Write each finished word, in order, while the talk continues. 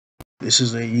This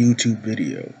is a YouTube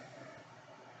video.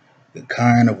 The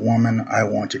kind of woman I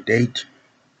want to date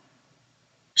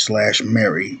slash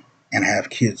marry and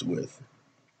have kids with.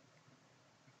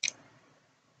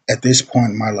 At this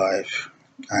point in my life,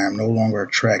 I am no longer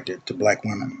attracted to black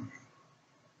women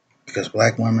because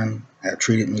black women have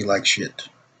treated me like shit.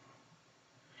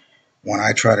 When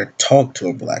I try to talk to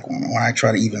a black woman, when I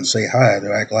try to even say hi,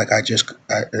 they act like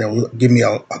they'll give me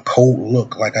a cold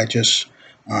look, like I just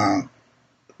uh,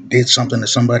 did something to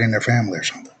somebody in their family or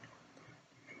something.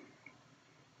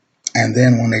 And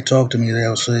then when they talk to me,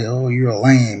 they'll say, "Oh, you're a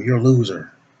lame, you're a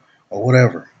loser," or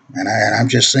whatever. And I'm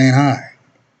just saying hi,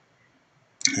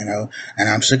 you know. And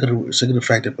I'm sick of the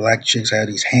fact that black chicks have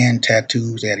these hand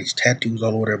tattoos. They have these tattoos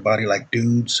all over their body like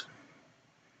dudes.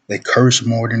 They curse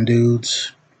more than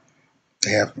dudes.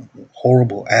 They have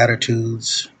horrible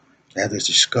attitudes. They have this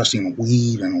disgusting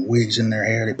weave and wigs in their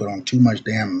hair. They put on too much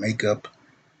damn makeup.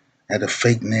 They have the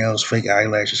fake nails, fake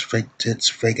eyelashes, fake tits,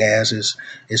 fake asses.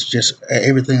 It's just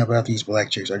everything about these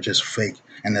black chicks are just fake.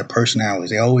 And their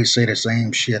personalities. They always say the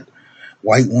same shit.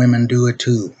 White women do it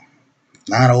too.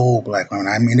 Not old black women.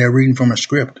 I mean, they're reading from a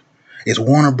script. Is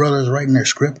Warner Brothers writing their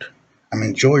script? I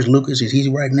mean, George Lucas, is he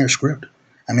writing their script?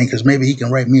 I mean, because maybe he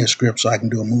can write me a script so I can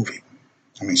do a movie.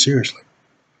 I mean, seriously.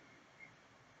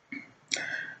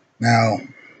 Now,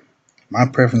 my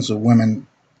preference of women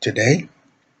today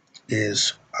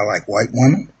is I like white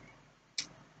women.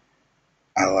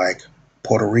 I like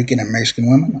Puerto Rican and Mexican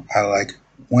women. I like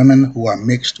women who are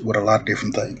mixed with a lot of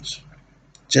different things,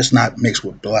 just not mixed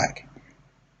with black.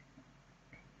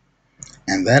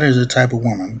 And that is the type of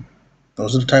woman,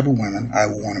 those are the type of women I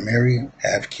would want to marry,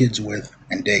 have kids with,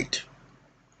 and date.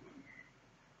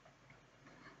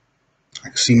 I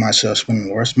can see myself spending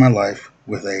the rest of my life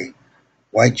with a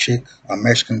white chick, a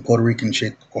Mexican, Puerto Rican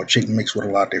chick, or a chick mixed with a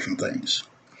lot of different things.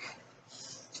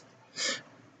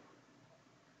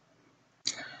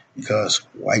 Because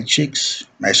white chicks,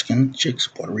 Mexican chicks,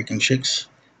 Puerto Rican chicks,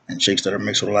 and chicks that are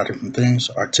mixed with a lot of different things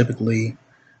are typically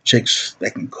chicks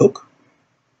that can cook,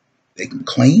 they can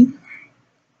clean,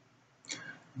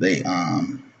 they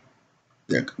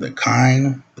they're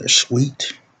kind, they're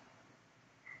sweet,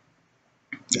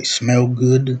 they smell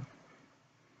good.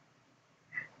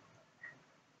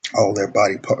 All their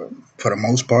body part, for the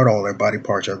most part, all their body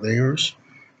parts are theirs.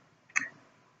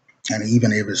 And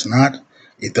even if it's not,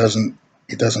 it doesn't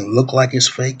it doesn't look like it's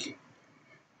fake.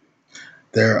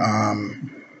 They're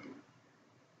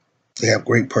they have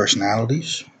great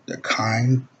personalities. They're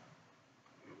kind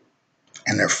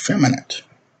and they're feminine.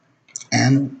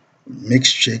 And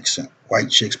mixed chicks, white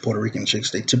chicks, Puerto Rican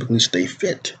chicks, they typically stay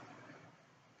fit.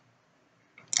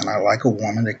 And I like a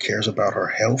woman that cares about her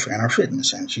health and her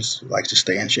fitness, and she likes to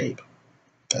stay in shape.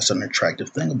 That's an attractive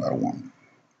thing about a woman,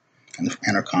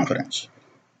 and her confidence,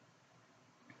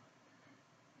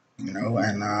 you know.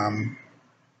 And I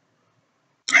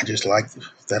just like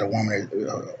that a woman,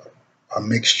 a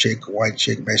mixed chick, white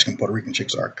chick, Mexican, Puerto Rican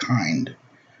chicks are kind.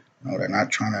 You know, they're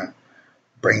not trying to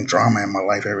bring drama in my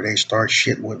life every day, start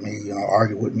shit with me, you know,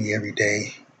 argue with me every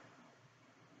day.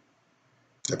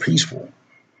 They're peaceful.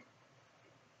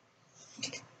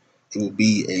 It will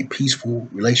be a peaceful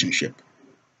relationship.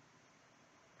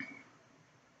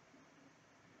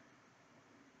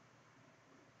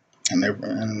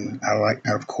 And I like,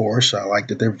 of course, I like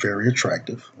that they're very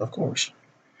attractive. Of course,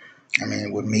 I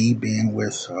mean, with me being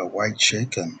with a white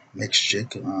chick and mixed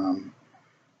chick, you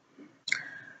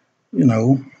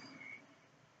know,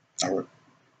 I would,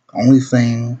 only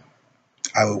thing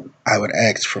I would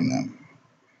ask from them,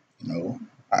 you know,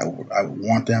 I would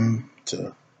want them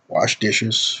to wash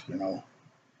dishes, you know,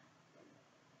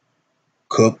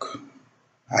 cook.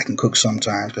 I can cook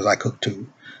sometimes because I cook too,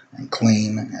 and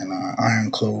clean and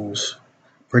iron clothes.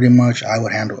 Pretty much, I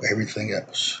would handle everything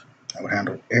else. I would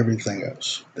handle everything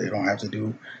else. They don't have to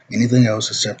do anything else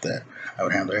except that. I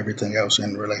would handle everything else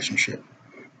in the relationship.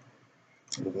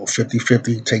 We'll go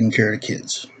 50-50, taking care of the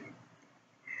kids.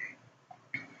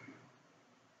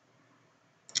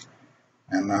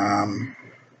 And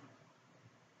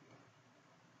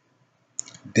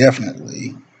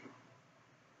definitely,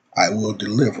 I will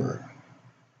deliver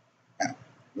at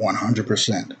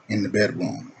 100% in the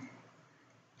bedroom.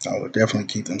 I will definitely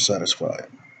keep them satisfied.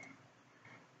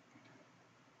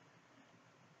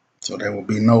 So there will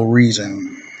be no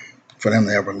reason for them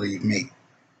to ever leave me.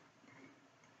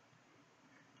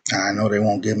 I know they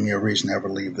won't give me a reason to ever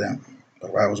leave them.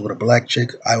 But if I was with a black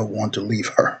chick, I would want to leave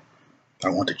her. I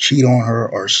want to cheat on her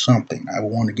or something. I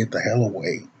would want to get the hell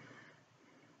away.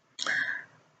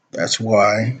 That's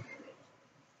why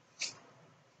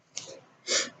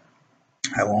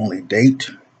I will only date,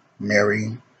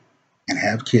 marry, and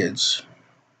have kids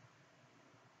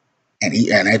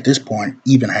and at this point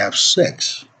even have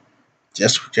sex,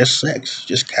 just sex,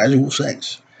 just casual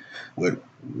sex with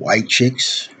white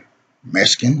chicks,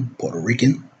 Mexican, Puerto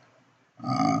Rican,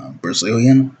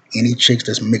 Brazilian, any chicks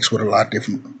that's mixed with a lot of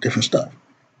different stuff.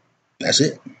 That's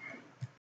it.